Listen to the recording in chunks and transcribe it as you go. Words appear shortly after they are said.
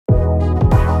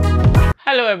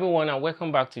Hello, everyone, and welcome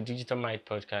back to Digital Mind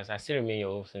Podcast. I still remain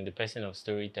your host in the person of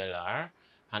Storyteller.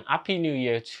 And Happy New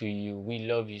Year to you. We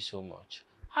love you so much.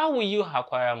 How will you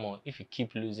acquire more if you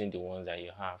keep losing the ones that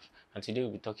you have? And today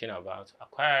we'll be talking about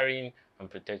acquiring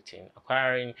and protecting.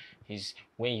 Acquiring is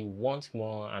when you want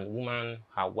more, and women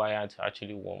are wired to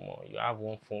actually want more. You have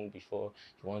one phone before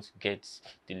you want to get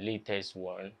the latest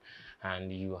one,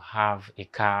 and you have a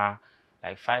car,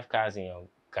 like 5 cars in your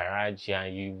garage,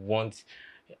 and you want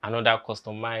another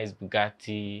customized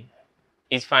Bugatti.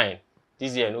 It's fine.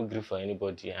 This year no gree for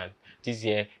anybody, and this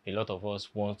year a lot of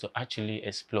us want to actually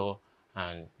explore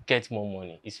and get more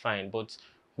money. It's fine, but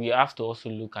we have to also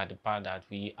look at the part that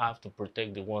we have to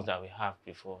protect the ones that we have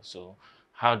before. So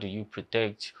how do you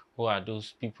protect? Who are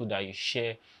those people that you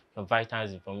share your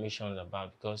vitals information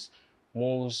about? Because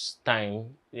most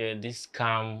time, this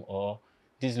scam or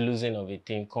this losing of a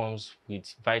thing comes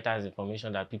with vital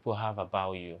information that people have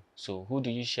about you. So who do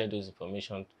you share those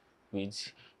information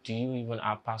with? Do you even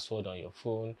have password on your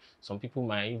phone? Some people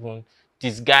might even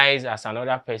disguise as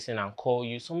another person and call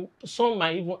you. Some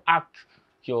might even hack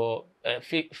your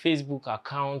Facebook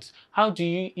account. How do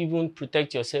you even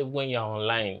protect yourself when you're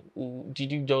online?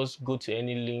 Did you just go to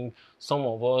any link? Some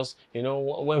of us,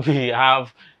 when we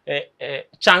have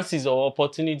chances or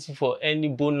opportunity for any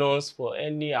bonus, for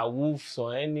any awoofs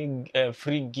or any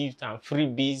free gift and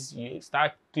freebies, you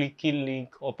start clicking link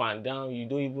up and down. You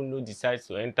don't even know the sites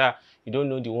to enter. You don't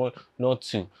know the one not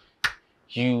to.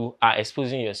 You are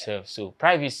exposing yourself. So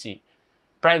privacy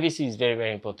is very,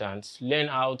 very important. Learn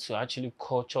how to actually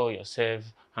culture yourself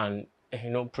and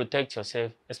protect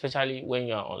yourself, especially when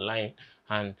you are online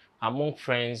and among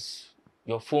friends.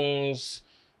 Your phones,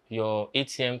 your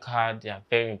ATM card, they are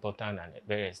very important and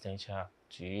very essential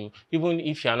to you. Even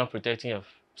if you are not protecting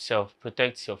yourself,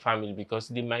 protect your family, because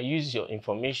they might use your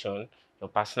information, your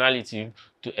personality,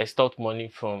 to extort money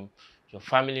from your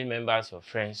family members, your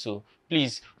friends. So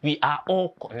please, we are all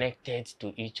connected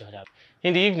to each other.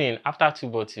 In the evening, after 2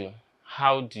 bottles,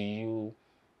 how do you,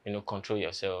 control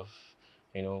yourself?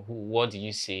 What do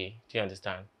you say? Do you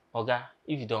understand? Oga,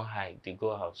 if you don't hide, they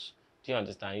go house. Do you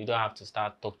understand? You don't have to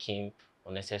start talking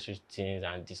unnecessary things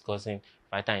and discussing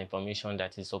vital information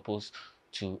that is supposed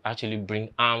to actually bring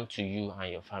harm to you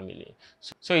and your family.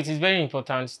 So it is very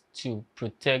important to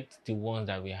protect the ones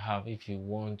that we have if you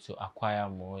want to acquire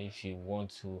more, if you want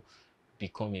to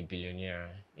become a billionaire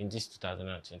in this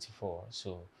 2024.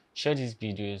 So share these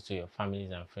videos to your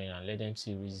families and friends and let them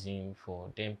see reason for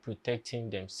them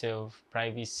protecting themselves,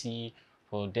 privacy,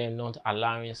 for them not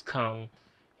allowing scam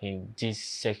in this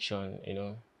section,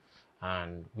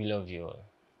 and we love you all.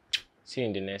 See you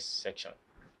in the next section.